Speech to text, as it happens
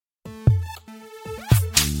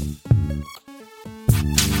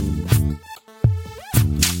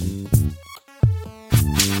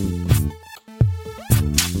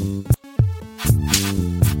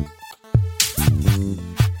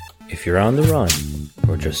If you're on the run,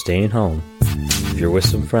 or just staying home, if you're with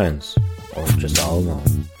some friends, or just all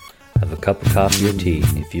alone, have a cup of coffee or tea,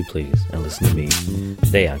 if you please, and listen to me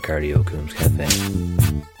today on Cardio Coombs Cafe.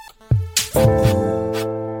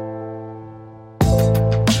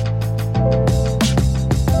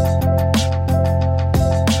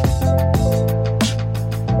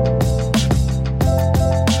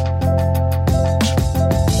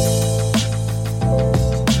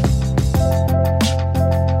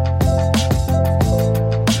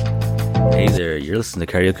 You're listening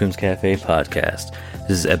to Cardio Coombs Cafe podcast.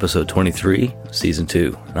 This is episode 23, season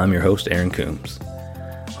 2, and I'm your host, Aaron Coombs.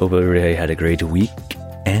 Hope everybody had a great week,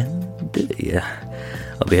 and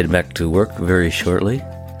I'll be heading back to work very shortly.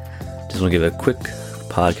 Just want to give a quick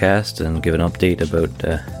podcast and give an update about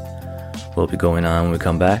what will be going on when we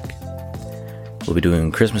come back. We'll be doing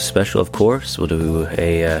a Christmas special, of course. We'll do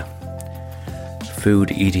a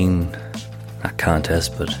food eating, not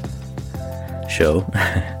contest, but show.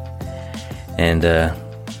 And,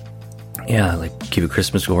 like, keep it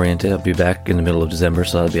Christmas oriented. I'll be back in the middle of December,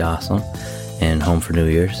 so that'll be awesome. And home for New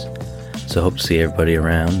Year's. So hope to see everybody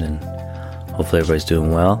around, and hopefully everybody's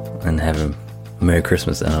doing well and having a Merry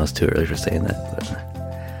Christmas. I know it's too early for saying that, but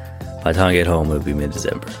by the time I get home, it'll be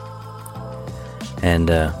mid-December.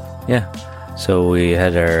 And, so we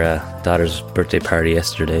had our daughter's birthday party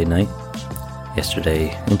yesterday night.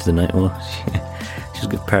 Yesterday into the night. Well, she was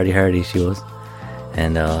good party hardy, she was.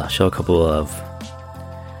 And I'll show a couple of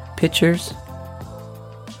pictures.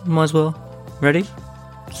 Might as well. Ready?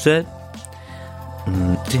 Set.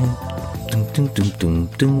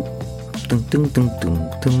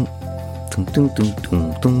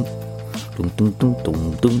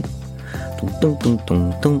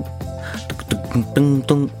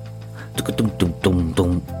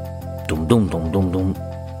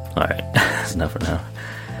 Alright, that's enough for now.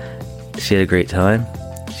 She had a great time.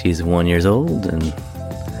 She's 1 year old, and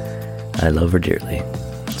I love her dearly.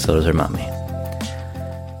 So does her mommy.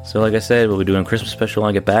 So like I said, we'll be doing a Christmas special when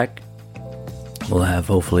I get back. We'll have,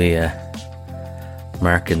 hopefully,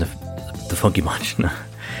 Mark and the Funky Munch and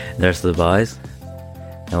the rest of the boys.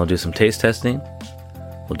 And we'll do some taste testing.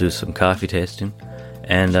 We'll do some coffee tasting.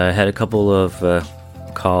 And I had a couple of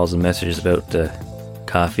calls and messages about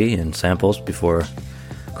coffee and samples before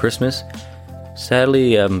Christmas.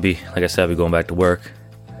 Sadly, I'll be going back to work.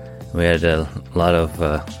 We had a lot of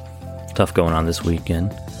stuff going on this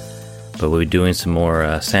weekend, but we'll be doing some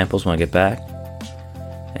more samples when I get back,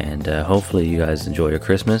 and hopefully you guys enjoy your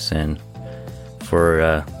Christmas. And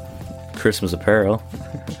for Christmas apparel,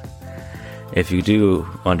 if you do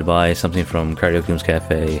want to buy something from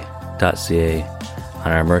cardiocoomscafe.ca on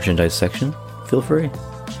our merchandise section, feel free.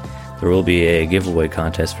 There will be a giveaway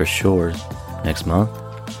contest for sure next month,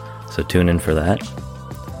 so tune in for that.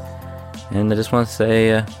 And I just want to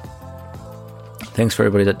say thanks for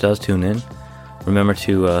everybody that does tune in. Remember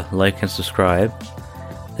to like and subscribe.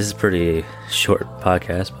 This is a pretty short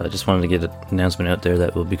podcast, but I just wanted to get an announcement out there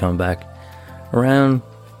that we'll be coming back around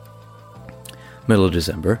middle of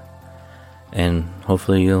December. And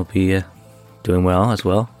hopefully you'll be doing well as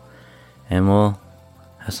well. And we'll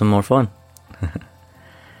have some more fun.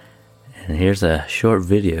 And here's a short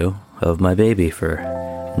video of my baby for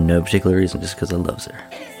no particular reason, just because I loves her.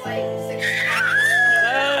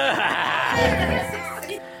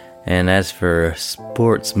 And as for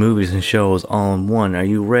sports, movies, and shows all in one, are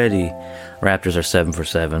you ready? Raptors are 7 for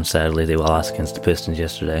 7. Sadly, they lost against the Pistons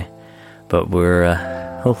yesterday. But we're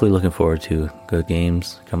hopefully looking forward to good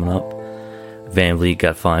games coming up. Van Vliet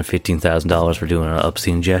got fined $15,000 for doing an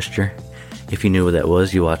obscene gesture. If you knew what that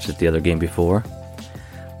was, you watched it the other game before.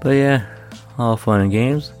 But yeah, all fun and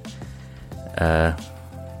games.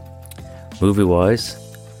 Movie-wise,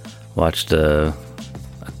 watched a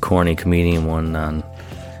corny comedian one on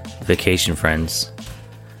Vacation Friends.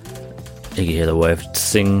 You can hear the wife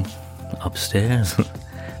sing upstairs.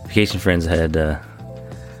 Vacation Friends had a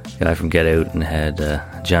guy from Get Out and had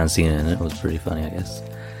John Cena in it. It was pretty funny, I guess.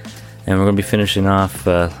 And we're going to be finishing off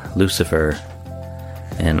Lucifer.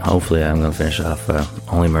 And hopefully I'm going to finish off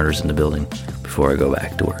Only Murders in the Building before I go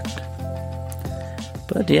back to work.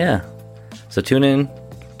 But yeah, so tune in.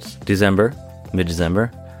 It's December,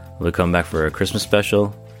 mid-December. We'll come back for a Christmas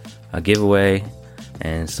special, a giveaway,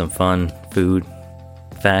 and some fun food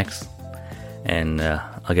facts. And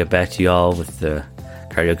I'll get back to y'all with the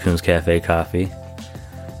Cardio Coombs Cafe coffee.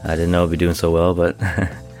 I didn't know I'd be doing so well, but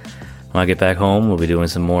when I get back home, we'll be doing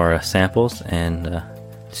some more samples and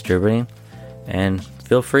distributing. And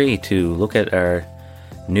feel free to look at our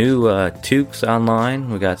new toques online.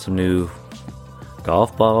 We got some new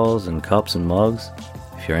golf balls and cups and mugs.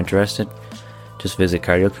 If you're interested, just visit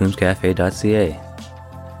cardiocoomscafe.ca.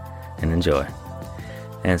 and enjoy.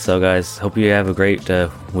 And so, guys, hope you have a great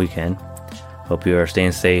weekend. Hope you are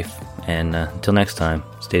staying safe. And until next time,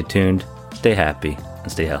 stay tuned, stay happy,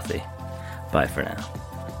 and stay healthy. Bye for now.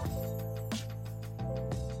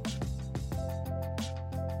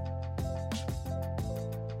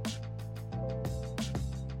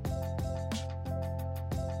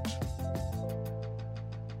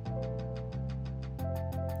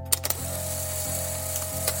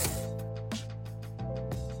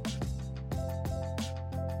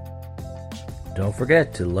 Don't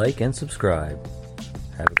forget to like and subscribe.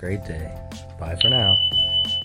 Have a great day. Bye for now.